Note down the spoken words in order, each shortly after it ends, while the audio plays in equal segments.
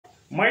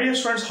My dear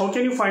students, how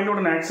can you find out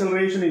an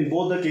acceleration in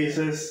both the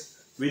cases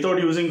without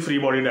using free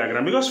body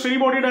diagram? Because free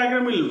body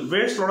diagram will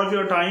waste a lot of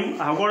your time.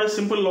 I have got a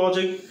simple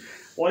logic.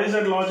 What is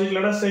that logic?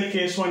 Let us take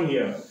case 1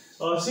 here.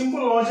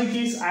 Simple logic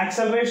is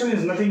acceleration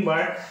is nothing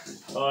but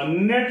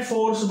net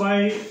force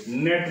by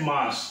net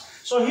mass.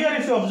 So here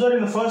if you observe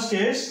in the first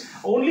case,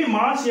 only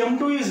mass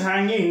m2 is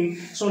hanging,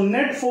 so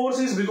net force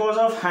is because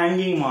of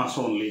hanging mass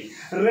only.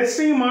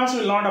 Resting mass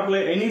will not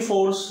apply any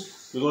force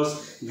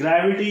because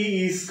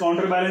gravity is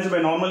counterbalanced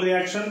by normal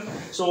reaction.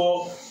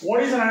 So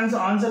what is an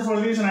answer for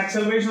this? An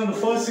acceleration of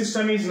the first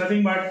system is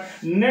nothing but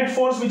net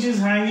force which is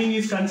hanging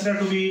is considered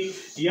to be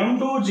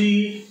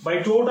m2g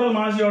by total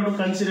mass you have to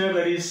consider,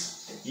 that is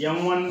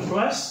m1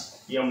 plus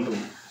m2.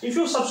 If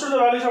you substitute the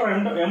values of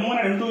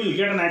m1 and m2, you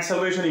get an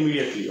acceleration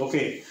immediately.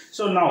 Okay.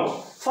 So now,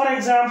 for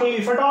example,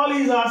 if at all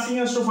he is asking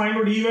us to find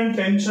out even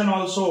tension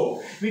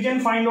also, we can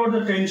find out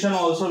the tension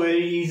also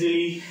very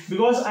easily,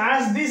 because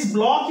as this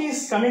block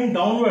is coming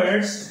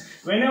downwards,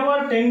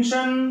 whenever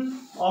tension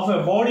of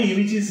a body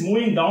which is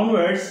moving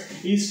downwards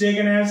is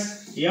taken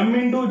as m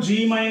into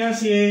g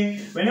minus a.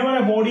 Whenever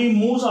a body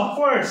moves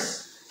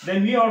upwards,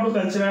 then we have to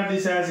consider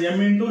this as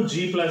m into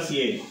g plus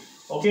a.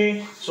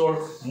 Okay,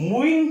 so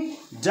moving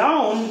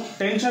down,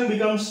 tension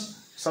becomes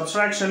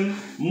subtraction.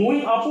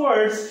 Moving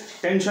upwards,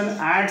 tension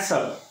adds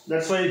up.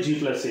 That's why G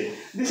plus A.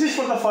 This is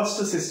for the first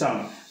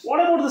system. What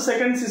about the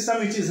second system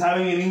which is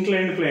having an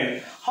inclined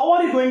plane? How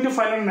are you going to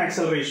find an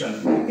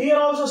acceleration? Here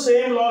also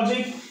same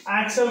logic.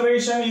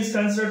 Acceleration is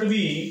considered to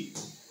be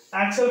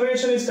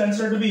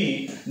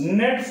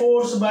net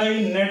force by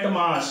net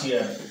mass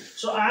here.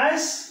 So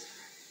as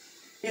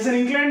is an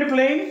inclined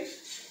plane,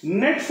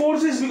 net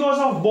force is because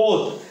of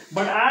both.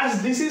 But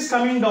as this is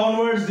coming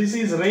downwards, this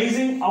is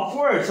raising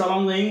upwards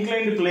along the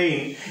inclined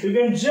plane, you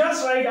can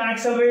just write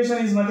acceleration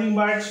is nothing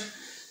but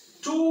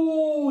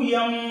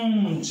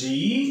 2mg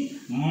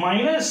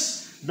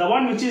minus the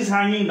one which is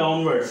hanging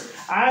downwards.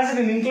 As in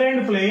an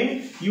inclined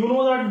plane, you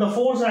know that the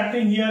force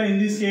acting here in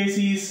this case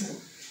is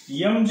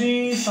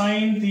mg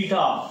sine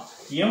theta.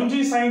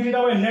 mg sine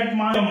theta by net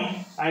mass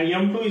and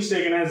m2 is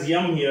taken as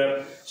m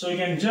here. So you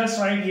can just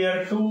write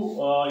here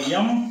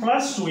m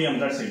plus 2m,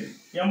 that's it.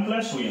 M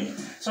plus 2m.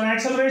 So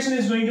acceleration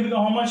is going to be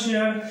how much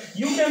here?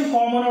 You can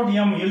common out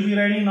m. You'll be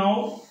writing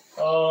now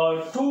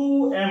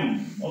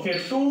 2m. Okay,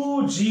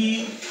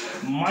 2g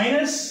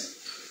minus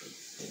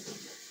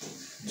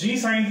g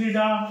sine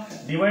theta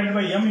divided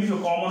by m. If you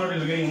common out,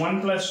 you'll be getting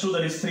 1 plus 2,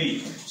 that is 3.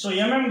 So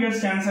mm gets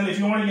cancelled. If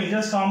you want, you can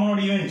just common out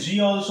even g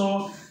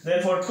also.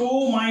 Therefore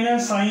 2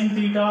 minus sine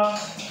theta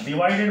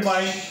divided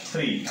by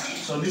 3.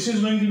 So this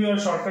is going to be a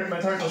shortcut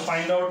method to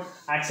find out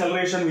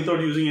acceleration without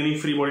using any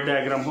free body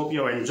diagram. Hope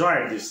you have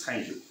enjoyed this.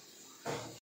 Thank you.